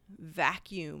this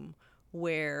vacuum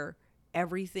where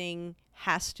everything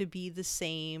has to be the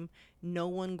same. No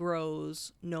one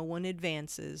grows, no one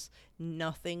advances,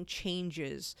 nothing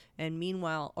changes. And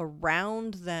meanwhile,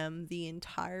 around them, the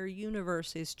entire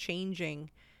universe is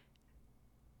changing,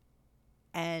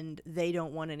 and they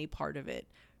don't want any part of it.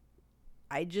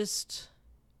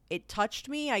 It touched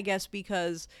me, I guess,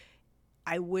 because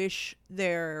I wish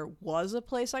there was a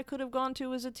place I could have gone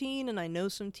to as a teen, and I know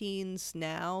some teens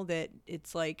now that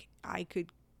it's like I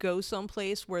could go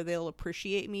someplace where they'll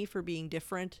appreciate me for being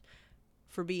different,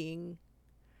 for being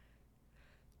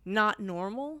not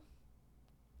normal.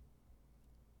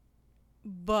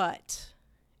 But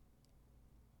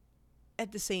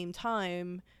at the same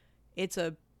time, it's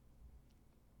a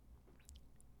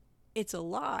it's a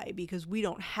lie because we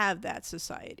don't have that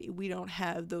society. We don't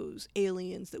have those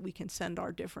aliens that we can send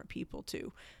our different people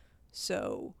to.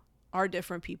 So our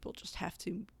different people just have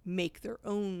to make their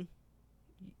own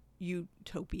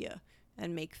utopia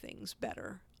and make things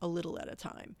better a little at a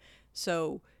time.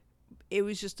 So it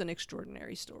was just an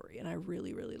extraordinary story, and I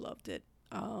really, really loved it.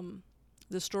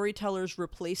 The Storyteller's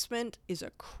Replacement is a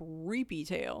creepy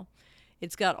tale.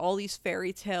 It's got all these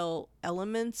fairy tale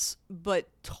elements, but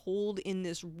told in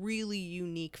this really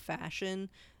unique fashion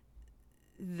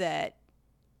that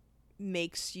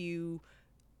makes you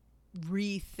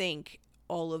rethink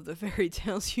all of the fairy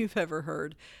tales you've ever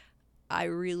heard. I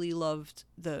really loved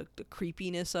the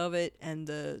creepiness of it and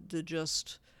the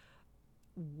just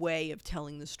way of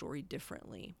telling the story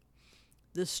differently.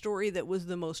 The story that was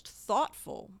the most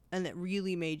thoughtful and that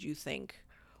really made you think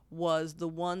was The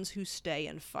Ones Who Stay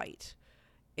and Fight.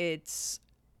 It's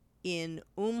in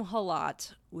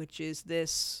Halat, which is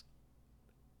this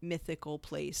mythical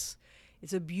place.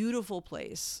 It's a beautiful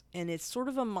place, and it's sort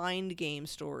of a mind game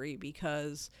story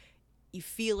because you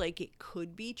feel like it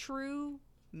could be true.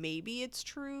 Maybe it's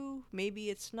true, maybe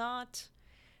it's not.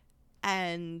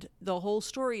 And the whole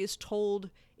story is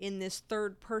told in this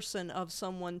third person of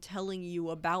someone telling you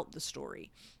about the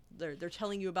story. They're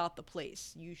telling you about the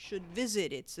place. You should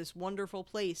visit. It's this wonderful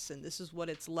place, and this is what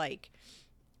it's like.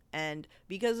 And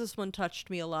because this one touched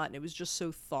me a lot and it was just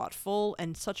so thoughtful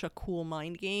and such a cool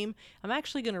mind game, I'm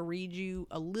actually going to read you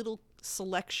a little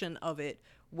selection of it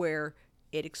where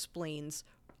it explains,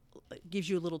 gives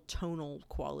you a little tonal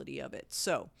quality of it.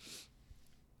 So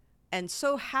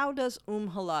how does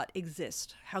Halat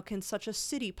exist? How can such a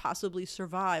city possibly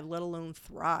survive, let alone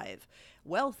thrive?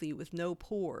 Wealthy with no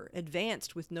poor,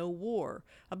 advanced with no war,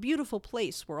 a beautiful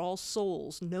place where all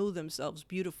souls know themselves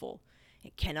beautiful.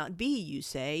 It cannot be, you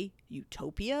say.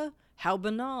 Utopia? How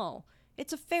banal.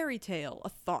 It's a fairy tale, a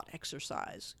thought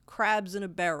exercise. Crabs in a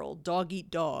barrel, dog eat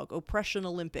dog, oppression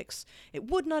Olympics. It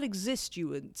would not exist,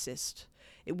 you insist.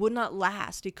 It would not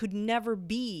last. It could never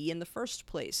be in the first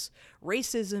place.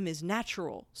 Racism is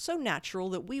natural, so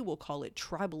natural that we will call it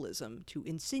tribalism to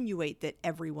insinuate that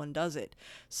everyone does it.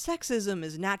 Sexism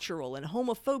is natural, and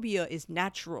homophobia is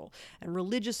natural, and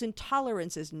religious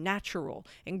intolerance is natural,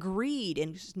 and greed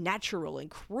is natural,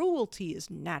 and cruelty is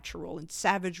natural, and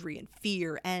savagery and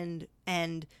fear and.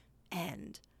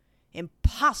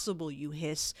 Impossible, you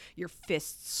hiss, your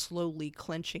fists slowly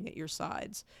clenching at your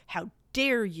sides. How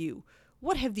dare you?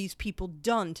 What have these people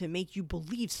done to make you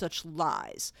believe such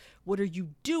lies? What are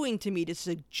you doing to me to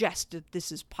suggest that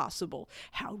this is possible?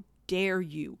 How dare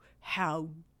you? How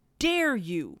dare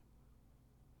you?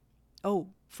 Oh,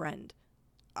 friend,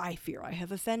 I fear I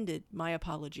have offended. My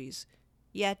apologies.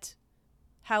 Yet,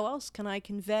 how else can I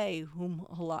convey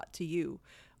Halat to you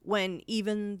when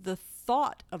even the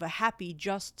thought of a happy,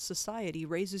 just society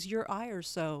raises your ire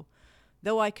so?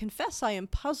 Though I confess I am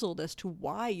puzzled as to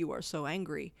why you are so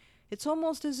angry. It's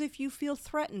almost as if you feel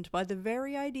threatened by the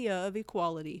very idea of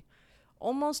equality.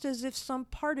 Almost as if some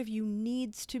part of you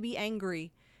needs to be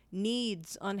angry,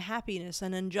 needs unhappiness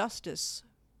and injustice.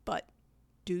 But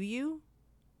do you?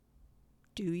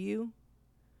 Do you?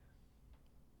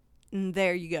 And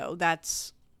there you go.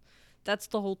 That's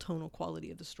the whole tonal quality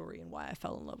of the story and why I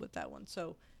fell in love with that one.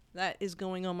 So that is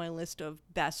going on my list of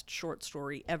best short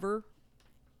story ever.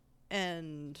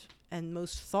 And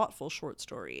most thoughtful short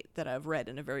story that I've read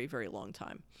in a very, very long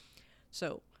time.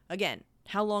 So, again,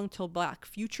 How Long Till Black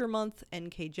Future Month,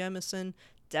 N.K. Jemisin.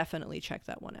 Definitely check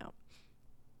that one out.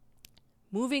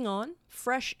 Moving on,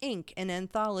 Fresh Ink, an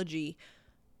anthology.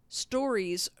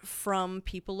 Stories from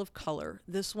people of color.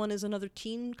 This one is another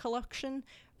teen collection.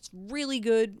 It's really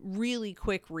good, really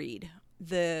quick read.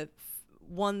 The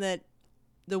ones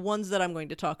that I'm going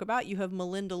to talk about, you have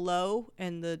Malinda Lo,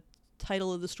 and the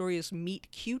title of the story is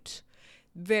Meet Cute.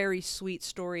 Very sweet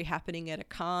story happening at a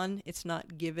con. It's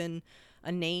not given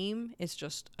a name. It's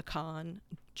just a con,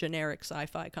 generic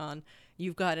sci-fi con.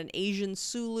 You've got an Asian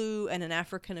Sulu and an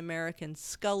African American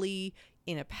Scully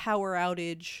in a power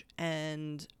outage,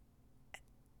 and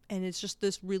it's just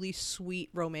this really sweet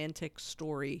romantic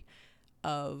story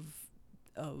of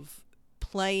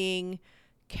playing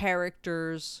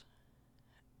characters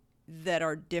that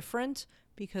are different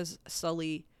because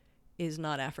Sully is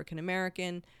not African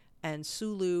American and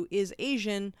Sulu is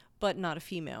Asian but not a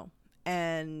female.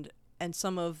 And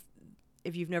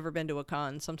if you've never been to a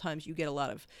con, sometimes you get a lot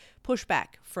of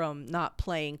pushback from not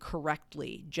playing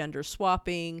correctly, gender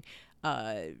swapping,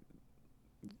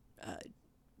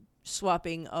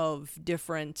 swapping of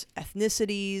different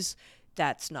ethnicities.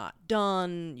 That's not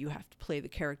done. You have to play the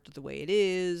character the way it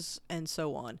is, and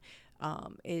so on.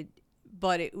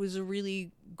 but it was a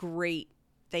really great.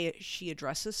 She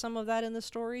addresses some of that in the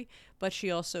story, but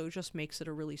she also just makes it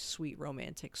a really sweet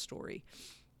romantic story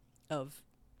of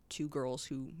two girls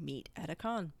who meet at a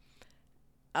con.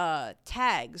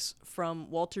 Tags from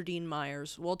Walter Dean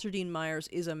Myers. Walter Dean Myers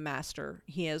is a master.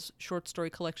 He has short story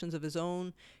collections of his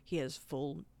own. He has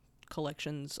full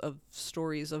collections of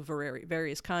stories of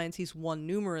various kinds. He's won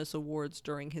numerous awards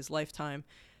during his lifetime.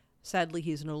 Sadly,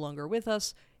 he's no longer with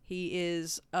us. He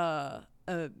is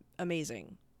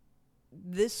amazing.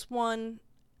 This one,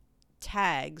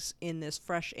 Tags, in this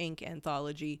Fresh Ink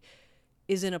anthology,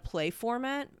 is in a play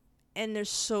format, and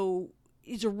it's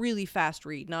a really fast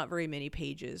read, not very many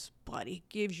pages, but it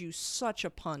gives you such a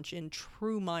punch in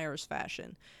true Myers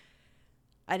fashion.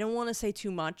 I don't want to say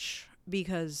too much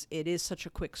because it is such a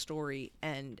quick story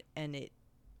and it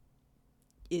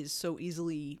is so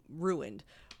easily ruined,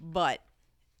 but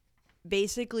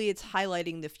basically it's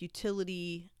highlighting the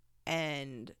futility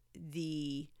and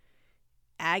the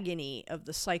agony of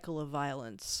the cycle of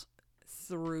violence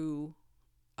through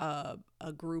a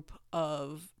group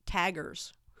of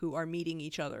taggers who are meeting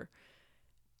each other.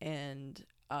 And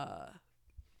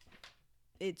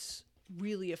it's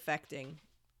really affecting.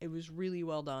 It was really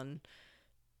well done.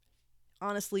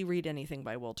 Honestly, read anything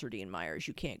by Walter Dean Myers.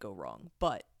 You can't go wrong.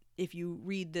 But if you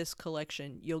read this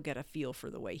collection, you'll get a feel for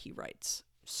the way he writes.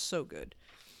 So good.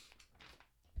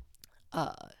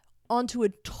 Onto a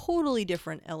totally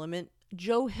different element.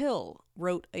 Joe Hill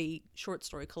wrote a short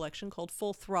story collection called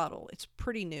Full Throttle. It's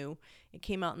pretty new. It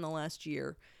came out in the last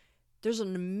year. There's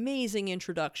an amazing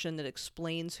introduction that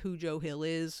explains who Joe Hill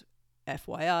is.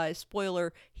 FYI,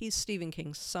 spoiler, he's Stephen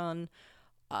King's son.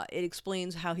 It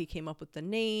explains how he came up with the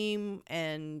name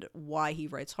and why he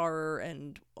writes horror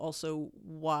and also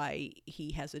why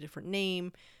he has a different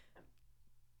name.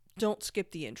 Don't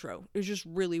skip the intro. It's just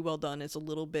really well done. It's a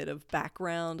little bit of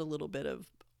background, a little bit of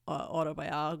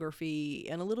autobiography,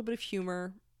 and a little bit of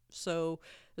humor. So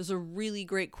there's a really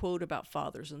great quote about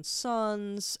fathers and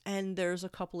sons, and there's a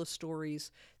couple of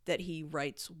stories that he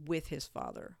writes with his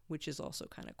father, which is also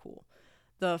kind of cool.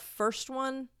 The first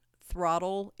one,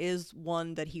 Throttle, is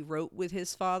one that he wrote with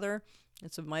his father.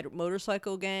 It's a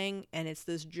motorcycle gang, and it's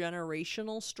this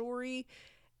generational story.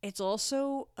 It's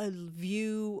also a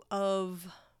view of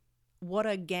what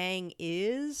a gang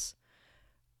is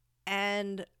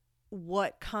and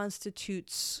what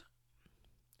constitutes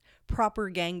proper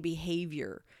gang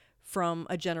behavior from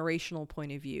a generational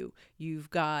point of view. You've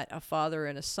got a father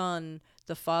and a son.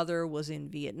 The father was in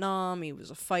Vietnam. He was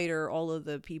a fighter. All of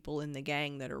the people in the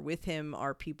gang that are with him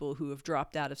are people who have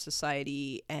dropped out of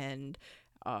society and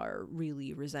are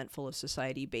really resentful of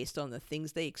society based on the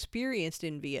things they experienced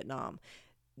in Vietnam.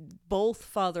 Both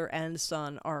father and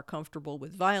son are comfortable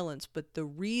with violence, but the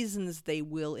reasons they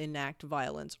will enact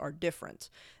violence are different.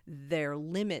 Their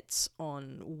limits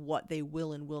on what they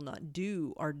will and will not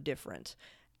do are different.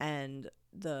 And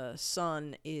the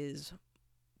son is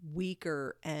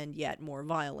weaker and yet more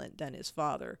violent than his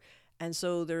father. And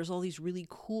so there's all these really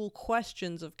cool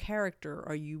questions of character.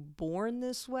 Are you born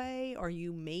this way? Are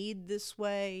you made this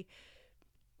way?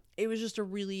 It was just a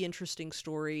really interesting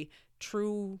story.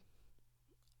 True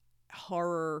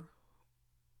horror,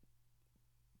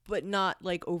 but not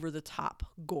like over the top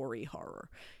gory horror.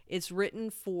 It's written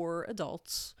for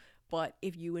adults, but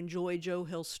if you enjoy Joe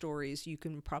Hill stories, you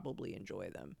can probably enjoy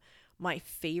them. My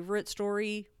favorite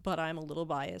story, but I'm a little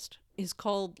biased, is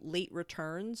called Late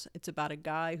Returns. It's about a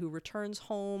guy who returns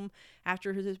home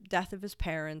after the death of his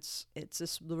parents. It's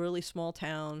this really small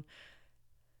town.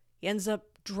 He ends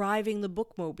up driving the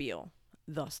bookmobile,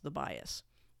 thus the bias.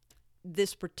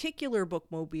 This particular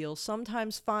bookmobile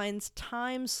sometimes finds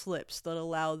time slips that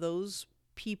allow those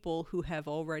people who have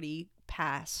already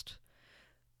passed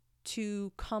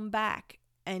to come back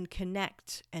and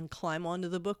connect and climb onto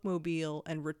the bookmobile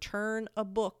and return a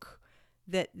book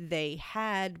that they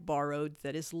had borrowed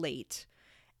that is late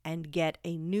and get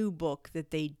a new book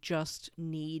that they just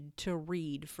need to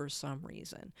read for some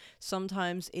reason.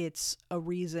 Sometimes it's a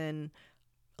reason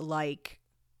like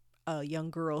a young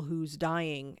girl who's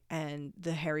dying and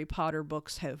the Harry Potter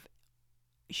books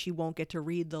she won't get to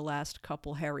read the last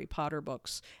couple Harry Potter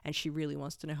books and she really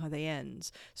wants to know how they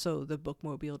end. So the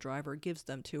bookmobile driver gives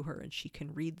them to her and she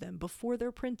can read them before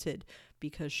they're printed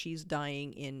because she's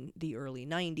dying in the early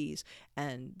 90s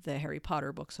and the Harry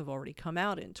Potter books have already come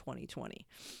out in 2020.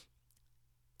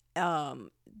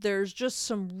 There's just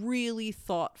some really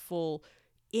thoughtful,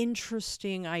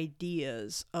 interesting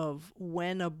ideas of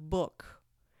when a book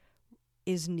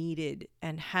is needed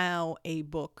and how a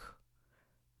book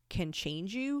can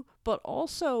change you, but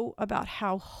also about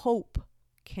how hope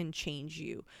can change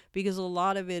you, because a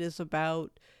lot of it is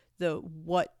about the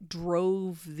what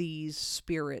drove these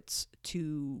spirits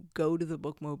to go to the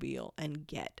bookmobile and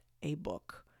get a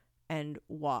book and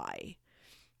why.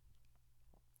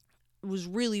 It was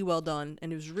really well done,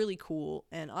 and it was really cool.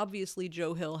 And obviously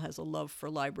Joe Hill has a love for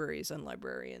libraries and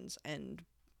librarians and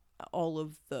all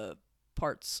of the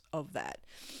parts of that,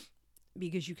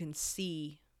 because you can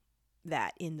see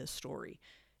that in the story,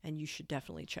 and you should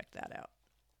definitely check that out.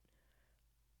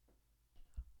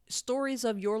 Stories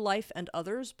of Your Life and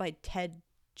Others by Ted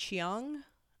Chiang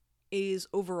is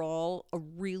overall a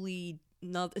really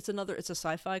it's a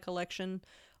sci-fi collection.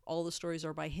 All the stories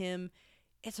are by him.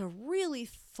 It's a really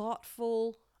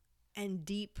thoughtful and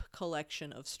deep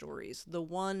collection of stories. The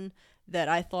one that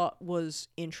I thought was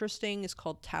interesting is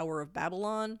called Tower of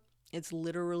Babylon. It's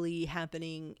literally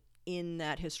happening in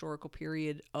that historical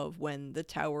period of when the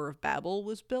Tower of Babel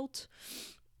was built.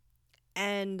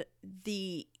 And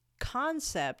the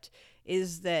concept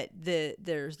is that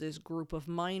there's this group of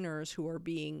miners who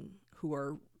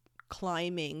are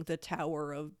climbing the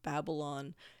Tower of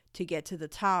Babylon to get to the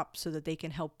top so that they can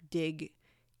help dig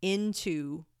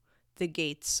into the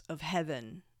gates of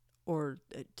heaven, or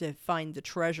to find the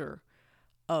treasure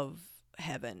of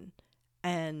heaven.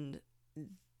 And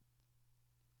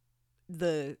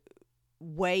the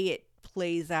way it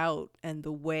plays out, and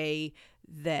the way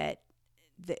that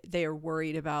they're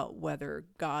worried about whether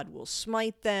God will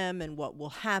smite them and what will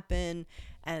happen.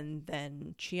 And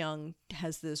then Chiang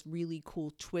has this really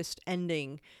cool twist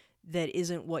ending that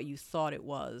isn't what you thought it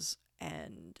was,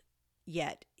 and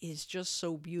yet is just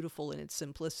so beautiful in its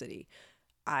simplicity.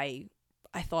 I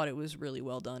thought it was really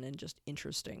well done and just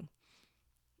interesting.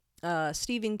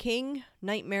 Stephen King,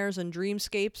 Nightmares and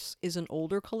Dreamscapes, is an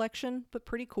older collection, but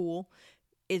pretty cool.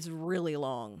 It's really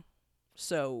long,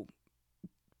 so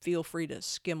feel free to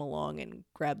skim along and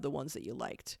grab the ones that you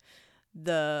liked.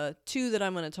 The two that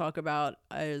I'm going to talk about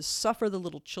is Suffer the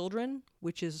Little Children,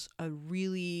 which is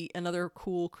another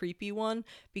cool, creepy one,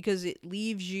 because it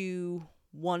leaves you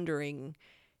wondering,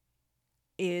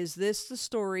 is this the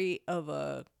story of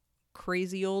a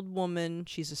crazy old woman?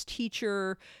 She's a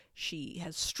teacher. She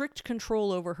has strict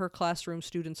control over her classroom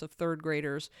students of third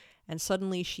graders, and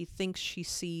suddenly she thinks she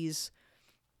sees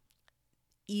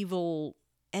evil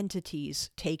entities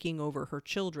taking over her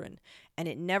children. And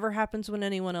it never happens when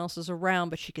anyone else is around,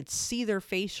 but she can see their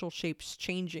facial shapes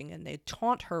changing, and they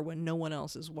taunt her when no one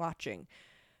else is watching.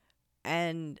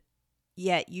 And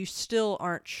yet you still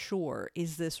aren't sure,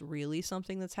 is this really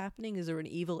something that's happening? Is there an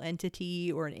evil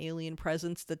entity or an alien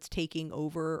presence that's taking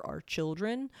over our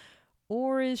children?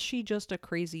 Or is she just a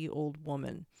crazy old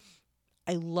woman?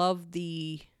 I love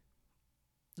the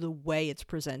way it's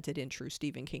presented in true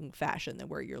Stephen King fashion, that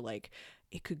where you're like,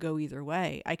 it could go either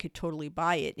way. I could totally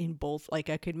buy it in both. Like,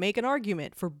 I could make an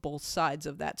argument for both sides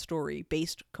of that story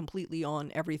based completely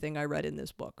on everything I read in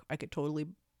this book. I could totally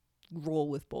roll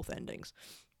with both endings.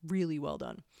 Really well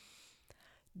done.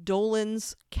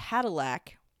 Dolan's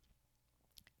Cadillac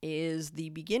is the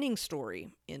beginning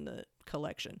story in the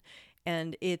collection,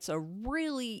 and it's a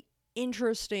really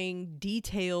interesting,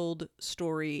 detailed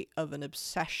story of an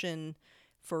obsession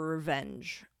for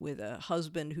revenge with a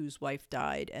husband whose wife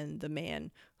died, and the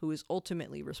man who is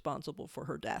ultimately responsible for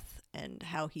her death, and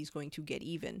how he's going to get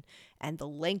even, and the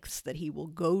lengths that he will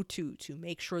go to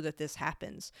make sure that this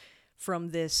happens, from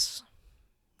this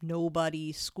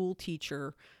nobody school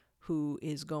teacher who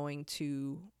is going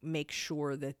to make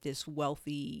sure that this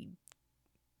wealthy,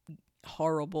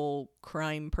 horrible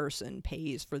crime person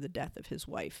pays for the death of his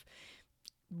wife.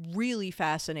 Really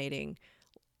fascinating,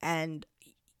 and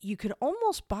you can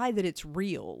almost buy that it's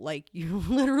real. Like, you're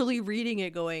literally reading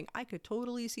it going, I could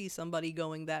totally see somebody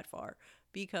going that far,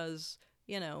 because,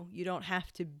 you don't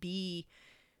have to be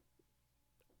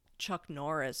Chuck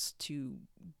Norris to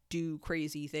do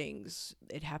crazy things.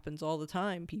 It happens all the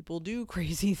time. People do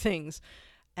crazy things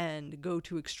and go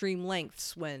to extreme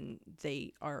lengths when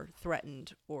they are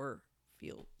threatened or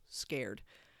feel scared.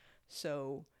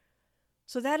 So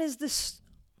that is this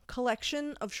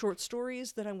collection of short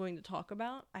stories that I'm going to talk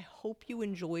about. I hope you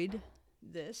enjoyed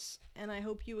this, and I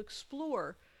hope you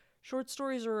explore. Short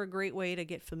stories are a great way to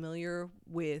get familiar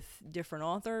with different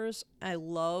authors. I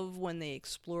love when they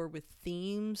explore with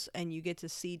themes and you get to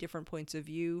see different points of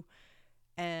view.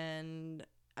 And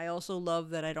I also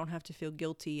love that I don't have to feel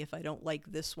guilty if I don't like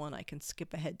this one. I can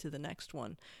skip ahead to the next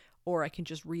one, or I can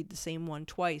just read the same one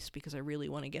twice because I really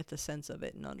want to get the sense of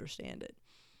it and understand it.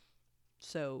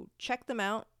 So check them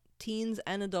out, teens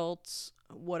and adults,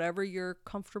 whatever you're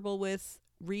comfortable with.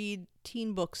 Read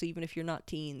teen books even if you're not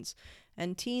teens.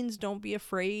 And teens, don't be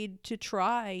afraid to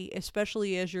try,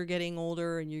 especially as you're getting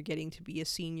older and you're getting to be a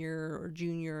senior or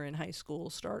junior in high school.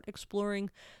 Start exploring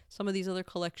some of these other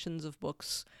collections of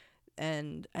books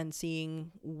and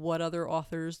seeing what other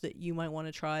authors that you might want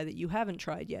to try that you haven't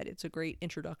tried yet. It's a great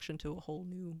introduction to a whole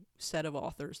new set of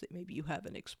authors that maybe you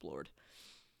haven't explored.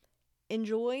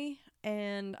 Enjoy,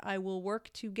 and I will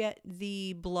work to get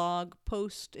the blog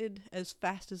posted as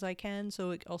fast as I can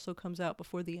so it also comes out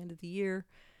before the end of the year.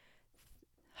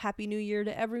 Happy New Year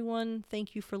to everyone.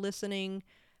 Thank you for listening,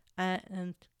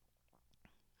 and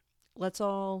let's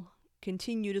all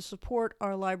continue to support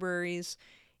our libraries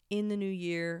in the new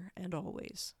year and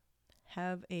always.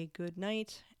 Have a good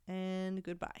night and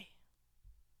goodbye.